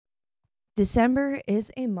December is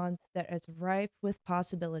a month that is rife with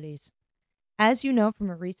possibilities. As you know from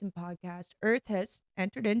a recent podcast, Earth has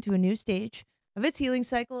entered into a new stage of its healing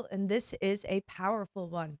cycle, and this is a powerful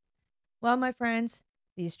one. Well, my friends,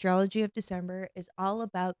 the astrology of December is all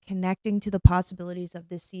about connecting to the possibilities of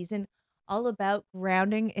this season, all about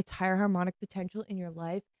grounding its higher harmonic potential in your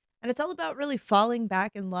life, and it's all about really falling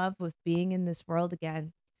back in love with being in this world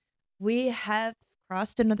again. We have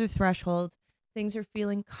crossed another threshold. Things are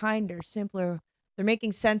feeling kinder, simpler. They're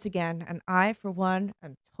making sense again. And I, for one,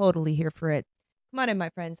 am totally here for it. Come on in, my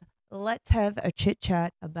friends. Let's have a chit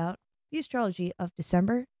chat about the astrology of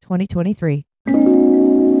December 2023.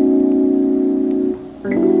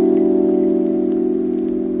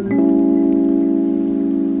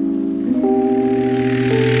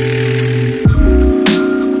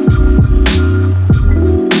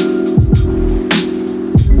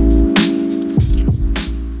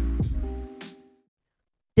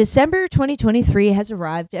 December 2023 has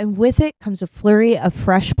arrived, and with it comes a flurry of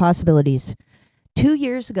fresh possibilities. 2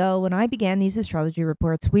 years ago, when I began these astrology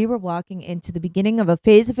reports, we were walking into the beginning of a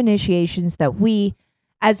phase of initiations that we,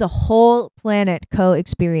 as a whole planet, co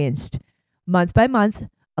experienced. Month by month,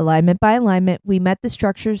 alignment by alignment, we met the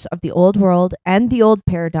structures of the old world and the old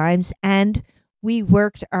paradigms, and we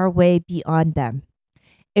worked our way beyond them.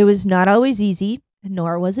 It was not always easy,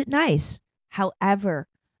 nor was it nice. However,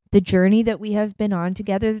 the journey that we have been on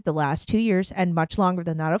together the last 2 years, and much longer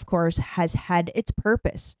than that, of course, has had its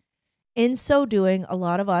purpose. In so doing, a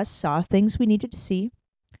lot of us saw things we needed to see.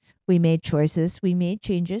 We made choices, we made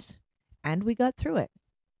changes, and we got through it.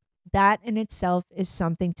 That in itself is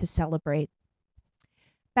something to celebrate.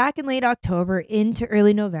 Back in late October into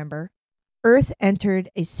early November, Earth entered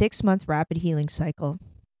a 6 month rapid healing cycle.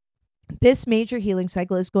 This major healing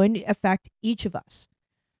cycle is going to affect each of us,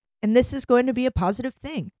 and this is going to be a positive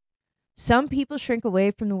thing. Some people shrink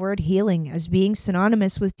away from the word healing as being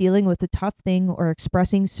synonymous with dealing with a tough thing or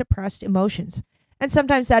expressing suppressed emotions, and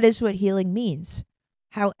sometimes that is what healing means.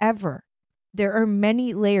 However, there are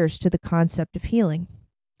many layers to the concept of healing.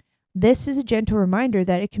 This is a gentle reminder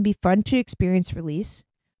that it can be fun to experience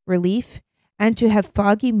relief, and to have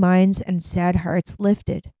foggy minds and sad hearts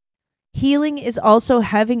lifted. Healing is also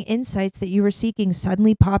having insights that you were seeking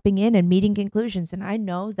suddenly popping in and meeting conclusions. And I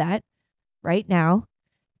know that right now,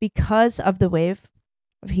 because of the wave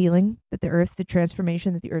of healing that the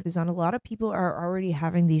transformation that the earth is on, a lot of people are already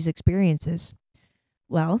having these experiences.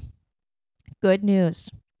 Well, good news.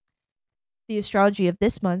 The astrology of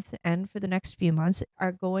this month and for the next few months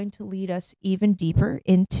are going to lead us even deeper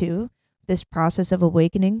into this process of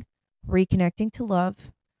awakening, reconnecting to love,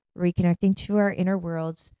 reconnecting to our inner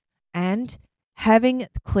worlds, and having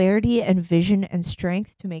clarity and vision and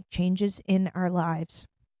strength to make changes in our lives.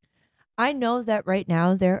 I know that right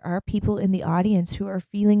now there are people in the audience who are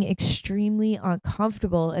feeling extremely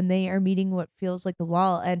uncomfortable and they are meeting what feels like the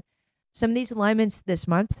wall. And some of these alignments this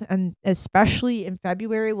month, and especially in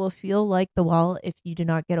February, will feel like the wall if you do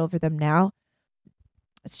not get over them now.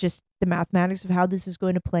 It's just the mathematics of how this is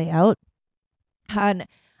going to play out. And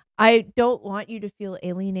I don't want you to feel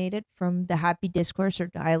alienated from the happy discourse or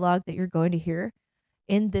dialogue that you're going to hear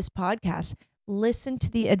in this podcast. Listen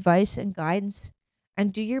to the advice and guidance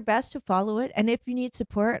and do your best to follow it. And if you need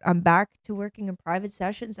support, I'm back to working in private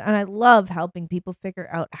sessions and I love helping people figure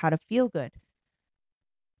out how to feel good.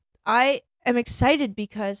 I am excited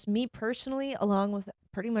because me personally, along with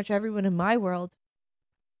pretty much everyone in my world,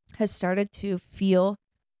 has started to feel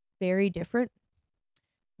very different.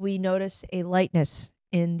 We notice a lightness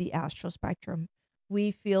in the astral spectrum.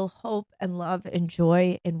 We feel hope and love and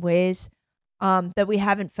joy in ways that we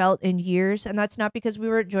haven't felt in years. And that's not because we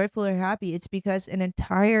were joyful or happy. It's because an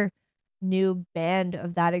entire new band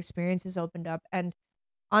of that experience has opened up. And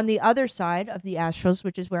on the other side of the astrals,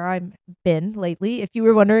 which is where I've been lately, if you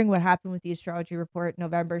were wondering what happened with the astrology report in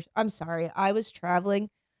November, I'm sorry. I was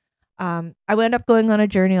traveling. I wound up going on a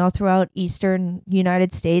journey all throughout Eastern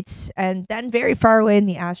United States and then very far away in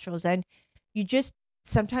the astrals. And you just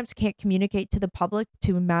sometimes can't communicate to the public,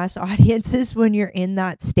 to mass audiences when you're in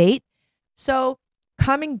that state. So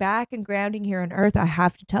coming back and grounding here on Earth, I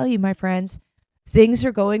have to tell you, my friends, things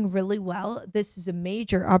are going really well. This is a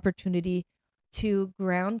major opportunity to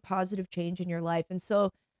ground positive change in your life. And so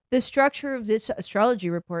the structure of this astrology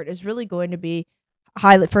report is really going to be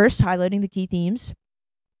highlighting the key themes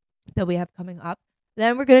that we have coming up.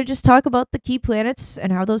 Then we're going to just talk about the key planets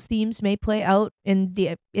and how those themes may play out in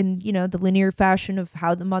the linear fashion of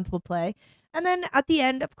how the month will play. And then at the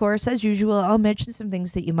end, of course, as usual, I'll mention some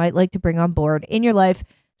things that you might like to bring on board in your life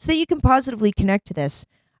so that you can positively connect to this.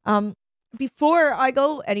 Before I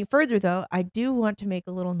go any further, though, I do want to make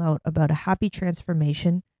a little note about a happy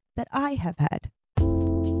transformation that I have had.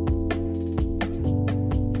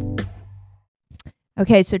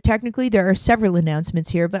 Okay, so technically there are several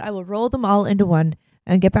announcements here, but I will roll them all into one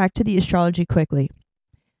and get back to the astrology quickly.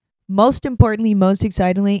 Most importantly, most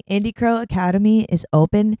excitingly, Indie Crow Academy is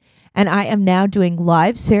open, and I am now doing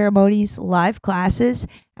live ceremonies, live classes,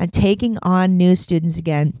 and taking on new students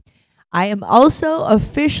again. I am also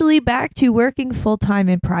officially back to working full-time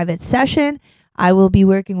in private session. I will be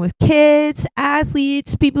working with kids,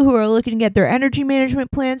 athletes, people who are looking to get their energy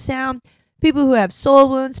management plans down, people who have soul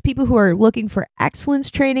wounds, people who are looking for excellence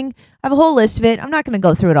training. I have a whole list of it. I'm not going to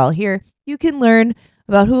go through it all here. You can learn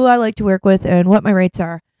about who I like to work with and what my rates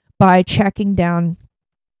are by checking down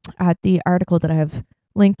at the article that I have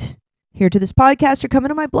linked here to this podcast or coming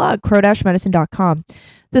to my blog, crow-medicine.com.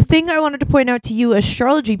 The thing I wanted to point out to you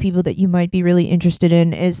astrology people that you might be really interested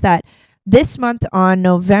in is that this month on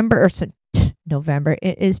November,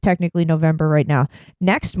 it is technically November right now,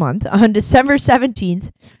 next month on December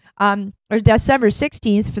 17th, or December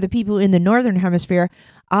 16th for the people in the Northern Hemisphere,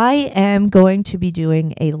 I am going to be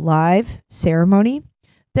doing a live ceremony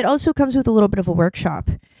that also comes with a little bit of a workshop.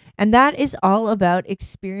 And that is all about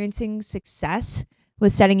experiencing success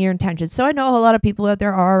with setting your intentions. So I know a lot of people out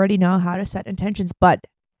there already know how to set intentions, but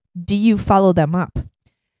do you follow them up?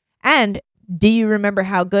 And do you remember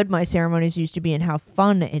how good my ceremonies used to be and how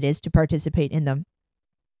fun it is to participate in them?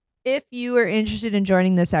 If you are interested in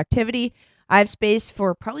joining this activity, I have space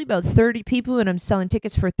for probably about 30 people and I'm selling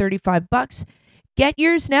tickets for $35. Get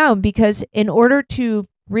yours now, because in order to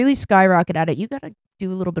really skyrocket at it, you got to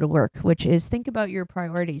do a little bit of work, which is think about your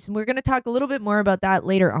priorities. And we're going to talk a little bit more about that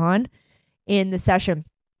later on in the session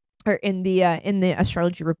or in the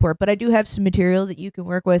astrology report. But I do have some material that you can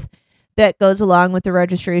work with that goes along with the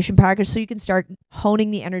registration package so you can start honing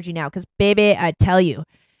the energy now. Because baby, I tell you,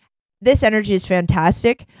 this energy is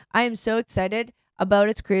fantastic. I am so excited about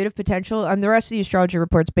its creative potential, and the rest of the astrology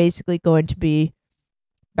report's basically going to be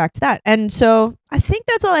back to that. And so I think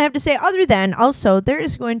that's all I have to say, other than also there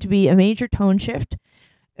is going to be a major tone shift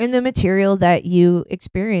in the material that you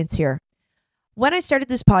experience here. When I started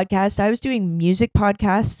this podcast, I was doing music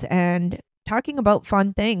podcasts and talking about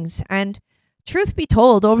fun things. And truth be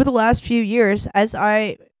told, over the last few years, as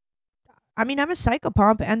I'm a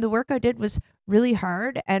psychopomp, and the work I did was really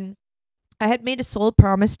hard. And I had made a soul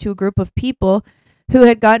promise to a group of people who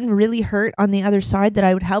had gotten really hurt on the other side that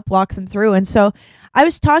I would help walk them through. And so I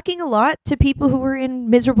was talking a lot to people who were in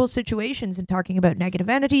miserable situations and talking about negative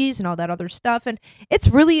entities and all that other stuff. And it's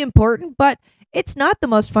really important, but it's not the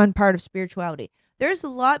most fun part of spirituality. There's a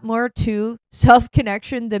lot more to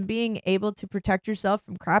self-connection than being able to protect yourself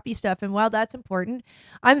from crappy stuff. And while that's important,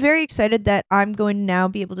 I'm very excited that I'm going to now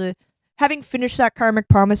be able to, having finished that karmic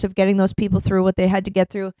promise of getting those people through what they had to get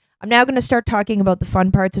through, I'm now going to start talking about the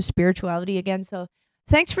fun parts of spirituality again. So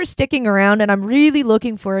thanks for sticking around, and I'm really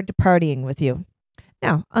looking forward to partying with you.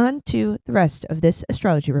 Now, on to the rest of this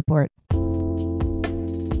astrology report.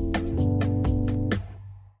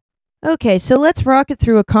 Okay, so let's rocket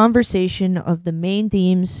through a conversation of the main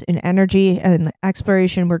themes in energy and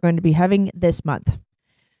exploration we're going to be having this month.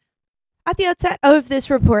 At the outset of this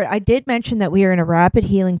report, I did mention that we are in a rapid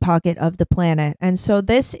healing pocket of the planet, and so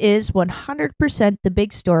this is 100% the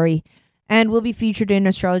big story and will be featured in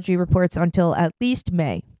astrology reports until at least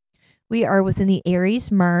May. We are within the Aries,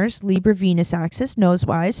 Mars, Libra, Venus axis,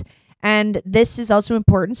 nose-wise, and this is also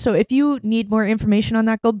important. So if you need more information on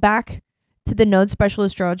that, go back to the Node Special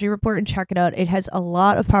Astrology Report and check it out. It has a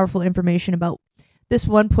lot of powerful information about this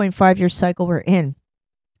 1.5-year cycle we're in.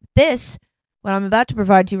 This, what I'm about to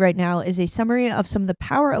provide to you right now, is a summary of some of the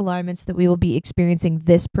power alignments that we will be experiencing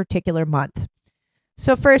this particular month.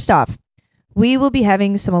 So first off, we will be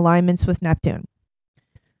having some alignments with Neptune.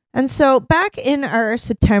 And so back in our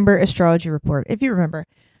September astrology report, if you remember,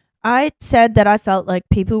 I said that I felt like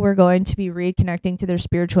people were going to be reconnecting to their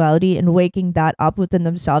spirituality and waking that up within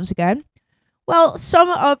themselves again. Well, some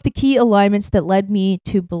of the key alignments that led me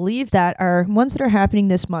to believe that are ones that are happening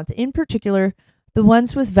this month, in particular, the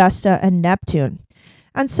ones with Vesta and Neptune.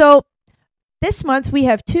 And so this month we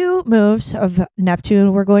have two moves of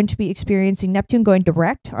Neptune. We're going to be experiencing Neptune going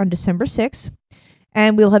direct on December 6th,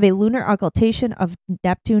 and we'll have a lunar occultation of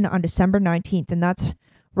Neptune on December 19th, and that's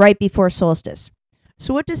right before solstice.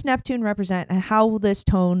 So what does Neptune represent, and how will this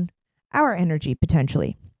tone our energy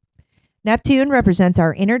potentially? Neptune represents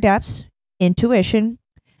our inner depths, intuition,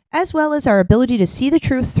 as well as our ability to see the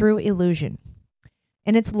truth through illusion.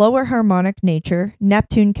 In its lower harmonic nature,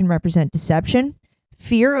 Neptune can represent deception,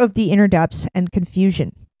 fear of the inner depths, and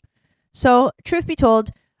confusion. So, truth be told,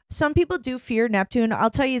 some people do fear Neptune. I'll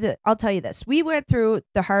tell you this. We went through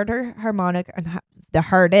the hardest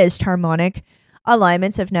harmonic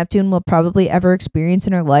alignments of Neptune we'll probably ever experience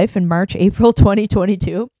in our life in March, April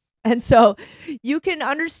 2022. And so you can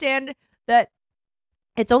understand that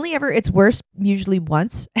it's only ever its worst usually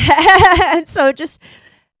once. And so just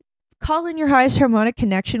call in your highest harmonic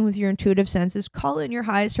connection with your intuitive senses, call in your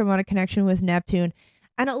highest harmonic connection with Neptune,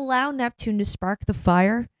 and allow Neptune to spark the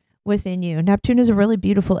fire within you. Neptune is a really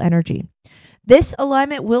beautiful energy. This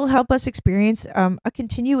alignment will help us experience a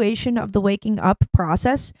continuation of the waking up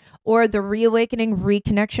process, or the reawakening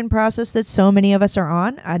reconnection process that so many of us are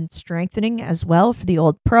on, and strengthening as well for the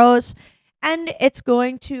old pros. And it's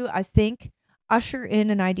going to, I think, usher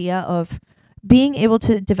in an idea of being able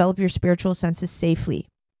to develop your spiritual senses safely.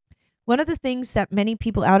 One of the things that many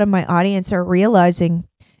people out in my audience are realizing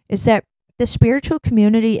is that the spiritual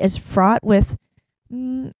community is fraught with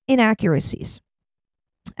inaccuracies.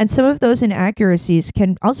 And some of those inaccuracies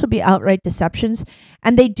can also be outright deceptions,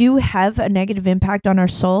 and they do have a negative impact on our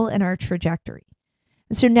soul and our trajectory.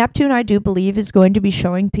 And so Neptune, I do believe, is going to be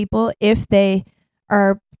showing people if they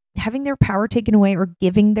are having their power taken away or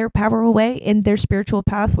giving their power away in their spiritual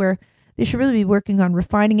path, where they should really be working on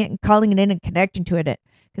refining it and calling it in and connecting to it.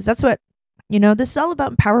 Because that's what, this is all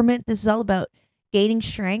about empowerment. This is all about gaining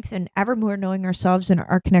strength and ever more knowing ourselves and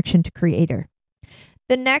our connection to Creator.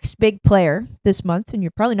 The next big player this month, and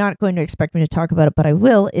you're probably not going to expect me to talk about it, but I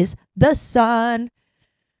will, is the sun.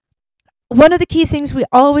 One of the key things we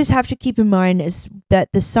always have to keep in mind is that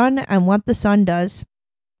the sun and what the sun does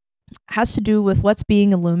has to do with what's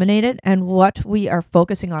being illuminated and what we are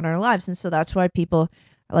focusing on in our lives. And so that's why people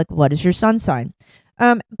are like, what is your sun sign?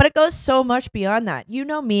 But it goes so much beyond that. You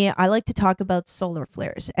know me, I like to talk about solar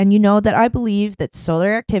flares. And you know that I believe that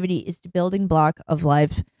solar activity is the building block of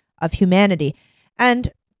life, of humanity.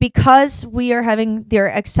 And because we are having the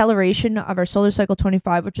acceleration of our solar cycle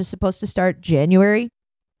 25, which is supposed to start January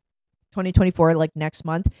 2024, like next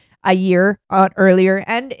month, a year earlier,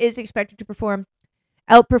 and is expected to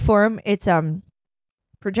outperform its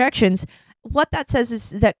projections, what that says is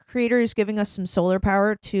that Creator is giving us some solar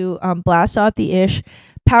power to blast off the ish,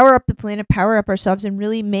 power up the planet, power up ourselves, and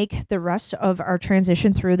really make the rest of our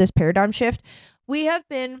transition through this paradigm shift. We have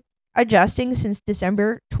been adjusting since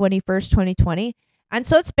December 21st, 2020. And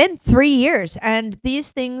so it's been 3 years, and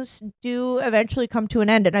these things do eventually come to an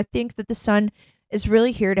end. And I think that the sun is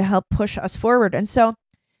really here to help push us forward. And so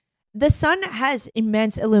the sun has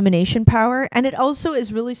immense illumination power, and it also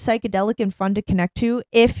is really psychedelic and fun to connect to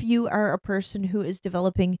if you are a person who is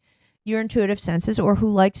developing your intuitive senses or who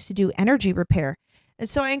likes to do energy repair. And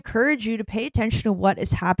so I encourage you to pay attention to what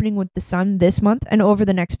is happening with the sun this month and over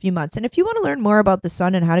the next few months. And if you want to learn more about the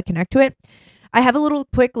sun and how to connect to it, I have a little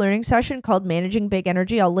quick learning session called Managing Big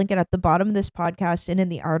Energy. I'll link it at the bottom of this podcast and in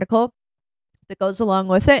the article that goes along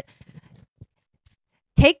with it.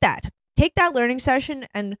 Take that learning session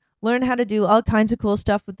and learn how to do all kinds of cool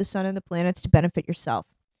stuff with the sun and the planets to benefit yourself.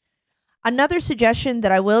 Another suggestion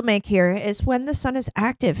that I will make here is when the sun is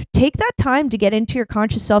active, take that time to get into your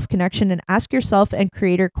conscious self-connection and ask yourself and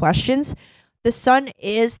Creator questions. The sun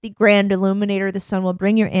is the grand illuminator. The sun will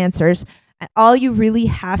bring your answers, and all you really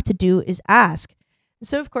have to do is ask.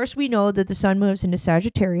 So, of course, we know that the sun moves into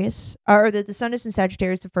Sagittarius, or that the sun is in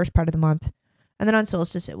Sagittarius the first part of the month, and then on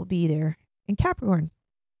solstice it will be there in Capricorn.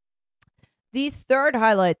 The third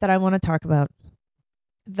highlight that I want to talk about,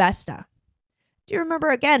 Vesta. Do you remember,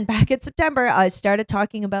 again, back in September, I started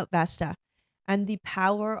talking about Vesta and the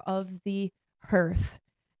power of the hearth,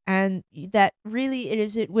 and that really it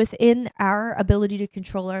is within our ability to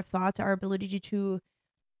control our thoughts, our ability to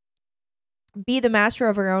be the master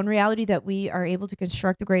of our own reality, that we are able to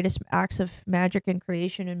construct the greatest acts of magic and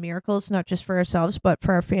creation and miracles, not just for ourselves, but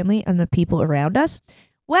for our family and the people around us.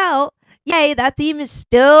 Well, yay, that theme is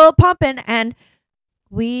still pumping, and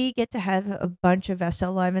we get to have a bunch of Vesta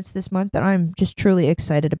alignments this month that I'm just truly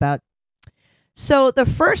excited about. So the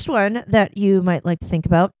first one that you might like to think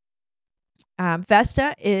about,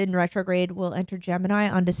 Vesta in retrograde will enter Gemini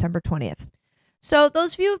on December 20th. So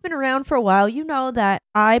those of you who have been around for a while, you know that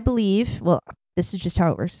I believe, well, this is just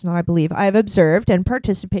how it works. It's not I believe. I've observed and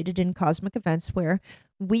participated in cosmic events where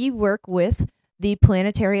we work with the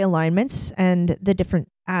planetary alignments and the different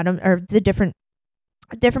the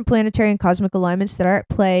different planetary and cosmic alignments that are at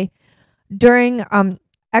play during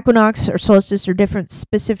equinox or solstice or different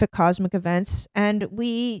specific cosmic events. And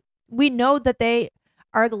we know that they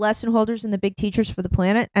are the lesson holders and the big teachers for the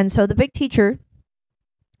planet. And so the big teacher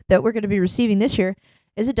that we're going to be receiving this year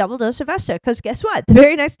is a double dose of Vesta, because guess what? The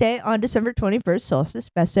very next day on December 21st, solstice,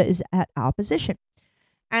 Vesta is at opposition.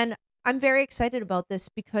 And I'm very excited about this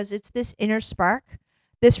because it's this inner spark,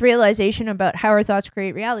 this realization about how our thoughts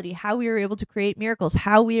create reality, how we are able to create miracles,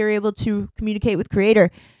 how we are able to communicate with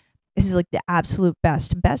Creator. is like the absolute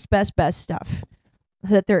best stuff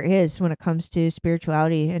that there is when it comes to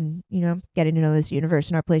spirituality and, getting to know this universe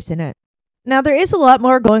and our place in it. Now, there is a lot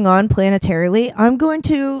more going on planetarily. I'm going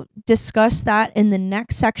to discuss that in the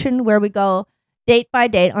next section where we go date by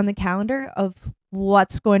date on the calendar of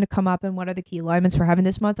what's going to come up and what are the key alignments we're having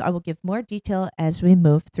this month. I will give more detail as we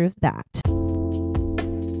move through that.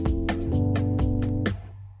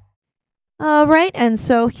 All right, and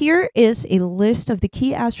so here is a list of the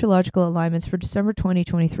key astrological alignments for December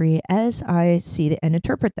 2023 as I see and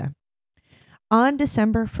interpret them. On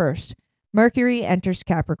December 1st, Mercury enters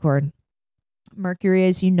Capricorn. Mercury,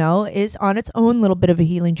 as you know, is on its own little bit of a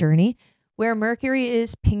healing journey where Mercury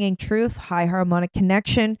is pinging truth, high harmonic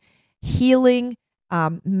connection, healing,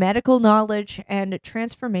 medical knowledge, and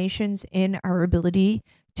transformations in our ability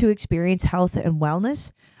to experience health and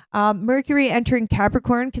wellness. Mercury entering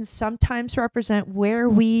Capricorn can sometimes represent where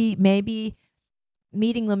we may be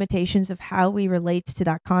meeting limitations of how we relate to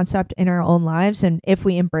that concept in our own lives and if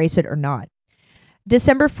we embrace it or not.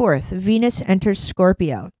 December 4th, Venus enters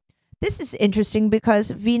Scorpio. This is interesting because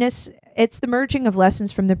Venus, it's the merging of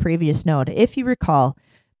lessons from the previous node. If you recall,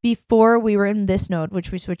 before we were in this node,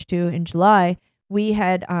 which we switched to in July, we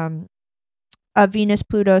had a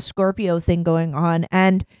Venus-Pluto Scorpio thing going on.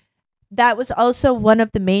 And that was also one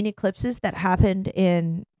of the main eclipses that happened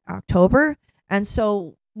in October. And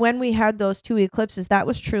so when we had those two eclipses, that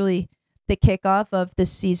was truly the kickoff of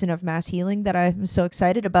this season of mass healing that I'm so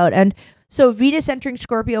excited about. And so Venus entering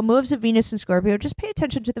Scorpio, moves of Venus and Scorpio, just pay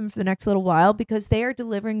attention to them for the next little while because they are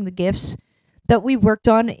delivering the gifts that we worked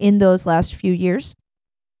on in those last few years.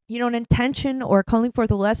 An intention or calling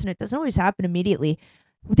forth a lesson, it doesn't always happen immediately.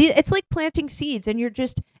 It's like planting seeds, and you're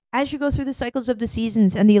just, as you go through the cycles of the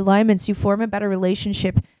seasons and the alignments, you form a better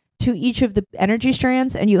relationship to each of the energy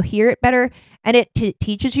strands and you hear it better and it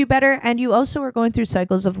teaches you better. And you also are going through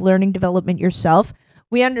cycles of learning development yourself.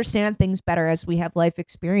 We understand things better as we have life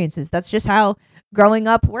experiences. That's just how growing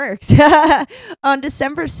up works. On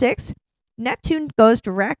December 6th, Neptune goes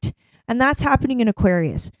direct, and that's happening in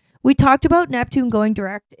Aquarius. We talked about Neptune going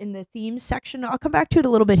direct in the themes section. I'll come back to it a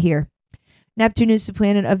little bit here. Neptune is the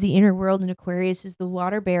planet of the inner world, and Aquarius is the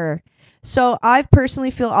water bearer. So I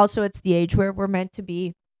personally feel also it's the age where we're meant to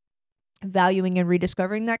be valuing and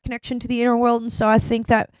rediscovering that connection to the inner world. And so I think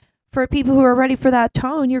that for people who are ready for that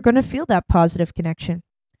tone, you're going to feel that positive connection.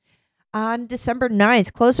 On December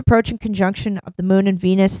 9th, close approach and conjunction of the moon and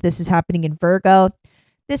Venus. This is happening in Virgo.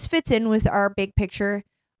 This fits in with our big picture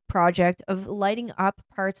project of lighting up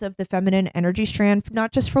parts of the feminine energy strand,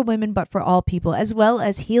 not just for women, but for all people, as well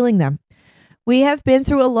as healing them. We have been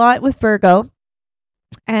through a lot with Virgo,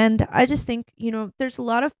 and I just think, there's a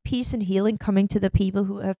lot of peace and healing coming to the people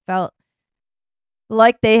who have felt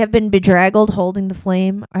like they have been bedraggled holding the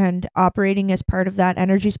flame and operating as part of that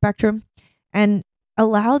energy spectrum. And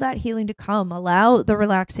allow that healing to come, allow the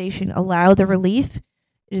relaxation, allow the relief.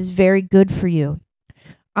 It is very good for you.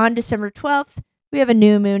 On December 12th, we have a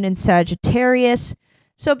new moon in Sagittarius.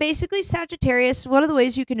 So basically, Sagittarius, one of the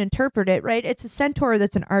ways you can interpret it, right? It's a centaur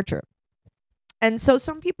that's an archer. And so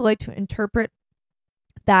some people like to interpret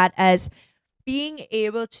that as being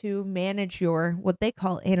able to manage your, what they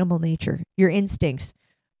call animal nature, your instincts,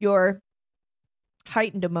 your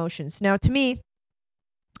heightened emotions. Now, to me,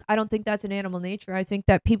 I don't think that's an animal nature. I think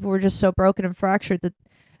that people were just so broken and fractured that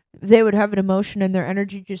they would have an emotion and their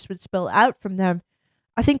energy just would spill out from them.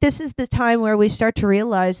 I think this is the time where we start to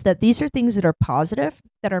realize that these are things that are positive,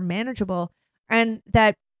 that are manageable, and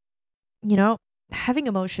that, having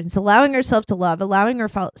emotions, allowing ourselves to love, allowing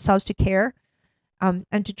ourselves to care,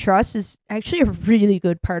 and to trust is actually a really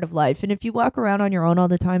good part of life. And if you walk around on your own all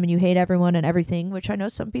the time and you hate everyone and everything, which I know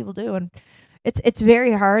some people do, and it's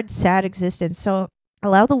very hard, sad existence. So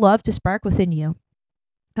allow the love to spark within you.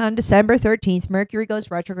 On December 13th, Mercury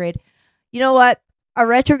goes retrograde. You know what? A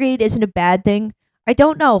retrograde isn't a bad thing. I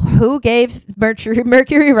don't know who gave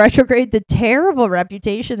Mercury retrograde the terrible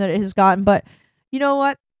reputation that it has gotten, but you know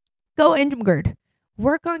what? Go inward.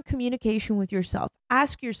 Work on communication with yourself.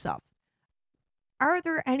 Ask yourself, are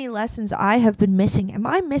there any lessons I have been missing? Am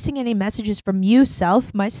I missing any messages from you,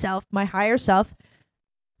 myself, my higher self?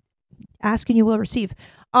 Ask and you will receive.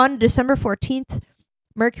 On December 14th,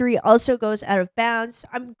 Mercury also goes out of bounds.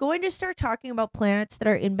 I'm going to start talking about planets that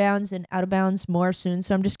are in bounds and out of bounds more soon,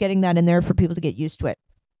 so I'm just getting that in there for people to get used to it.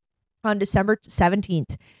 On December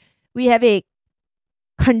 17th, we have a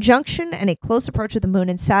conjunction and a close approach of the moon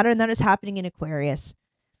and Saturn that is happening in Aquarius.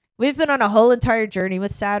 We've been on a whole entire journey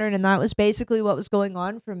with Saturn, and that was basically what was going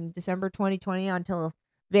on from December 2020 until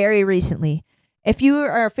very recently. If you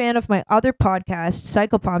are a fan of my other podcast,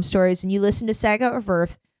 Psychopomp Stories, and you listen to Saga of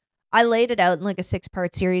Earth, I laid it out in like a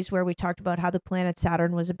 6-part series where we talked about how the planet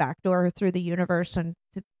Saturn was a backdoor through the universe, and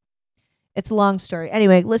it's a long story.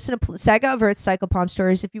 Anyway, listen to Saga of Earth Cycle Palm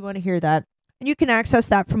Stories if you want to hear that. And you can access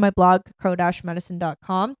that from my blog,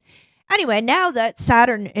 crow-medicine.com. Anyway, now that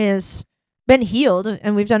Saturn is been healed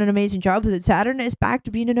and we've done an amazing job with it, Saturn is back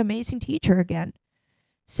to being an amazing teacher again.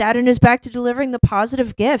 Saturn is back to delivering the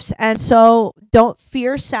positive gifts. And so don't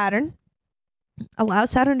fear Saturn. Allow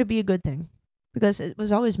Saturn to be a good thing because it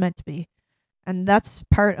was always meant to be. And that's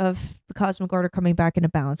part of the cosmic order coming back into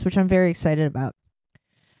balance, which I'm very excited about.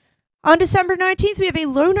 On December 19th, we have a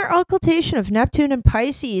lunar occultation of Neptune and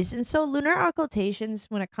Pisces. And so lunar occultations,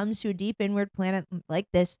 when it comes to a deep inward planet like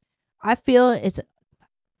this, I feel it's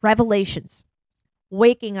revelations,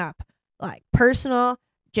 waking up, like personal,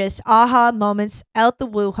 just aha moments, out the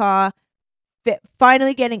woo-ha,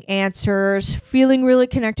 finally getting answers, feeling really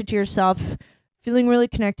connected to yourself, feeling really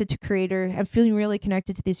connected to Creator, and feeling really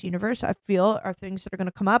connected to this universe, I feel are things that are going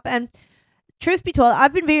to come up. And truth be told,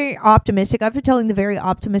 I've been very optimistic. I've been telling the very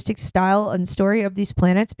optimistic style and story of these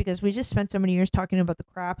planets because we just spent so many years talking about the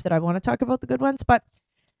crap that I want to talk about the good ones. But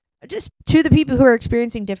just to the people who are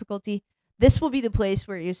experiencing difficulty, this will be the place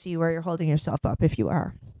where you see where you're holding yourself up if you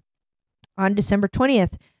are. On December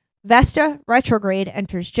 20th, Vesta retrograde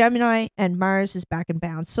enters Gemini and Mars is back in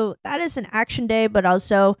bounds. So that is an action day, but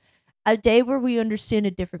also a day where we understand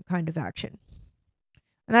a different kind of action.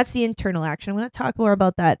 And that's the internal action. I'm going to talk more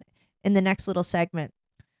about that in the next little segment.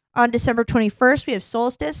 On December 21st, we have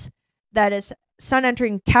solstice. That is Sun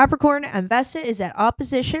entering Capricorn, and Vesta is at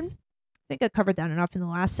opposition. I think I covered that enough in the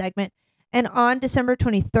last segment. And on December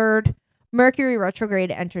 23rd, Mercury retrograde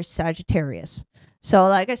enters Sagittarius. So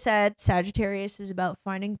like I said, Sagittarius is about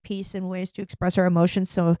finding peace and ways to express our emotions.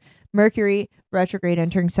 So Mercury retrograde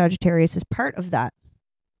entering Sagittarius is part of that.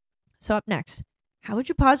 So up next, how would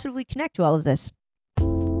you positively connect to all of this?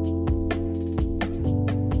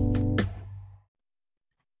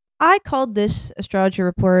 I called this astrology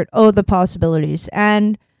report, the possibilities.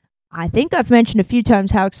 And I think I've mentioned a few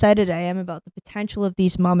times how excited I am about the potential of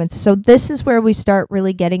these moments. So this is where we start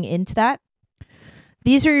really getting into that.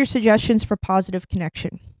 These are your suggestions for positive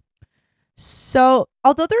connection. So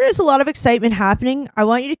although there is a lot of excitement happening, I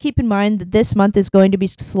want you to keep in mind that this month is going to be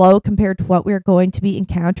slow compared to what we're going to be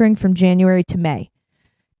encountering from January to May.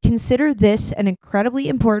 Consider this an incredibly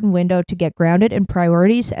important window to get grounded in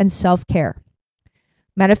priorities and self-care.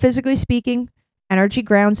 Metaphysically speaking, energy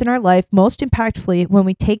grounds in our life most impactfully when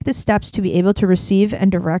we take the steps to be able to receive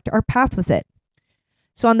and direct our path with it.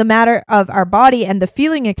 So on the matter of our body and the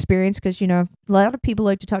feeling experience, because, a lot of people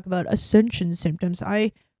like to talk about ascension symptoms.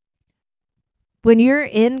 When you're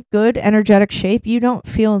in good energetic shape, you don't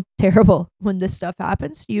feel terrible when this stuff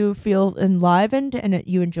happens. You feel enlivened and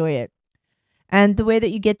you enjoy it. And the way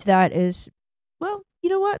that you get to that is, well, you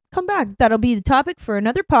know what? Come back. That'll be the topic for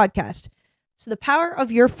another podcast. So the power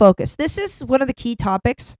of your focus. This is one of the key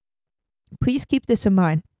topics. Please keep this in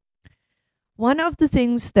mind. One of the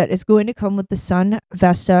things that is going to come with the Sun,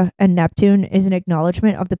 Vesta, and Neptune is an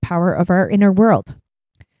acknowledgement of the power of our inner world,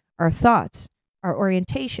 our thoughts, our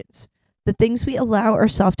orientations, the things we allow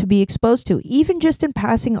ourselves to be exposed to, even just in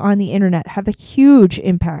passing on the internet, have a huge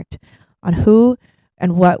impact on who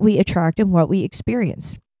and what we attract and what we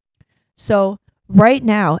experience. So right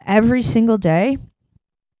now, every single day,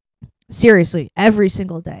 seriously, every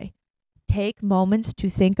single day, take moments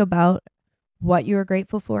to think about what you are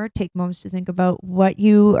grateful for. Take moments to think about what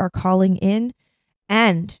you are calling in,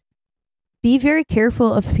 and be very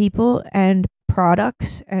careful of people and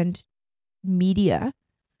products and media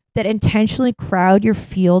that intentionally crowd your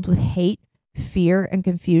field with hate, fear, and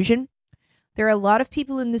confusion. There are a lot of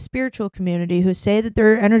people in the spiritual community who say that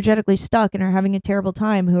they're energetically stuck and are having a terrible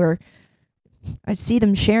time, I see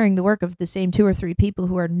them sharing the work of the same 2 or 3 people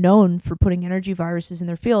who are known for putting energy viruses in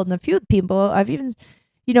their field. And a few people I've even,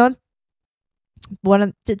 one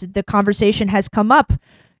of the conversation has come up,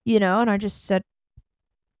 and I just said,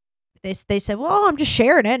 they said, well, I'm just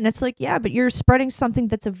sharing it. And it's like, yeah, but you're spreading something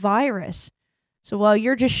that's a virus. So while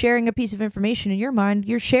you're just sharing a piece of information in your mind,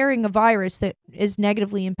 you're sharing a virus that is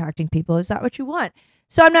negatively impacting people. Is that what you want?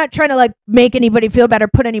 So I'm not trying to make anybody feel bad or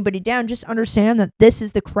put anybody down. Just understand that this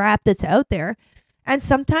is the crap that's out there. And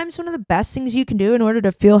sometimes one of the best things you can do in order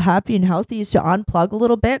to feel happy and healthy is to unplug a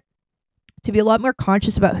little bit, to be a lot more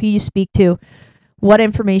conscious about who you speak to, what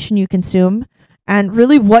information you consume, and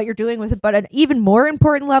really what you're doing with it. But at an even more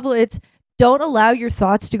important level, it's don't allow your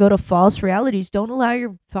thoughts to go to false realities. Don't allow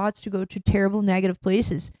your thoughts to go to terrible negative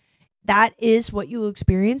places. That is what you will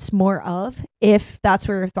experience more of if that's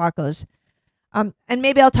where your thought goes. And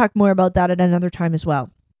maybe I'll talk more about that at another time as well.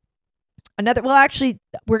 Actually,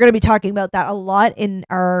 we're going to be talking about that a lot in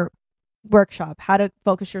our workshop, how to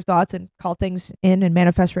focus your thoughts and call things in and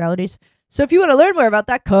manifest realities. So if you want to learn more about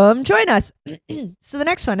that, come join us. So the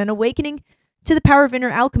next one, an awakening to the power of inner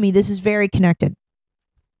alchemy. This is very connected.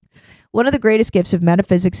 One of the greatest gifts of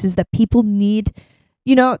metaphysics is that people need,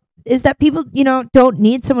 don't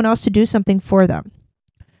need someone else to do something for them.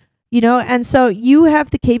 And so you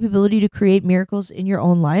have the capability to create miracles in your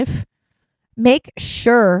own life. Make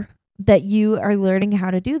sure that you are learning how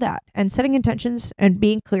to do that, and setting intentions and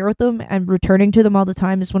being clear with them and returning to them all the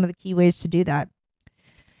time is one of the key ways to do that.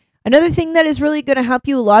 Another thing that is really going to help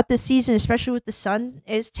you a lot this season, especially with the sun,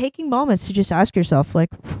 is taking moments to just ask yourself,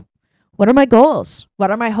 like, what are my goals?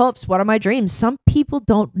 What are my hopes? What are my dreams? Some people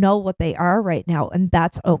don't know what they are right now, and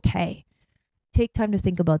that's okay. Take time to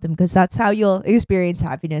think about them, because that's how you'll experience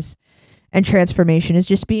happiness and transformation, is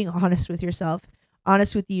just being honest with yourself,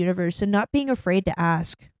 honest with the universe, and not being afraid to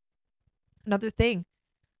ask. Another thing,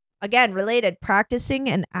 again, related, practicing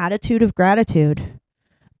an attitude of gratitude.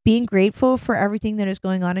 Being grateful for everything that is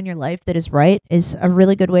going on in your life that is right is a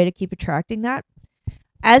really good way to keep attracting that.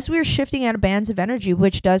 As we're shifting out of bands of energy,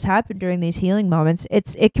 which does happen during these healing moments,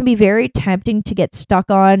 it can be very tempting to get stuck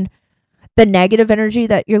on the negative energy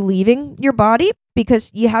that you're leaving your body, because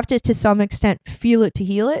you have to some extent, feel it to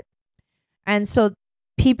heal it. And so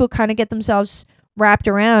people kind of get themselves wrapped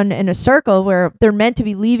around in a circle where they're meant to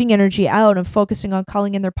be leaving energy out and focusing on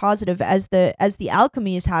calling in their positive as the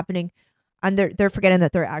alchemy is happening. And they're forgetting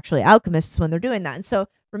that they're actually alchemists when they're doing that. And so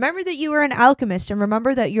remember that you are an alchemist, and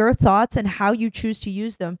remember that your thoughts and how you choose to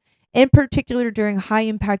use them, in particular during high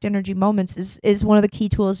impact energy moments, is one of the key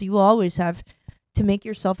tools you will always have to make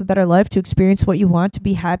yourself a better life, to experience what you want, to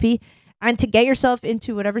be happy, and to get yourself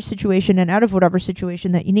into whatever situation and out of whatever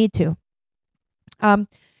situation that you need to.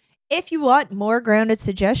 If you want more grounded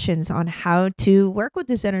suggestions on how to work with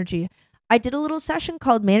this energy, I did a little session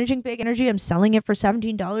called Managing Big Energy. I'm selling it for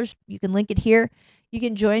 $17. You can link it here. You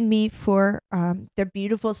can join me for their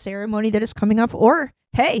beautiful ceremony that is coming up. Or,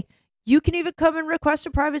 hey, you can even come and request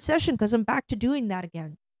a private session, because I'm back to doing that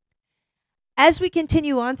again. As we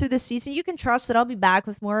continue on through this season, you can trust that I'll be back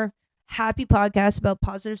with more happy podcasts about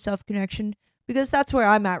positive self-connection, because that's where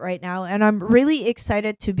I'm at right now. And I'm really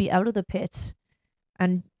excited to be out of the pits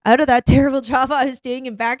and out of that terrible job I was doing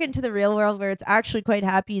and back into the real world, where it's actually quite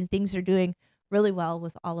happy and things are doing really well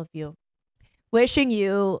with all of you. Wishing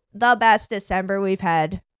you the best December we've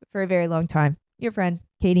had for a very long time. Your friend,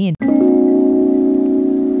 Katie. And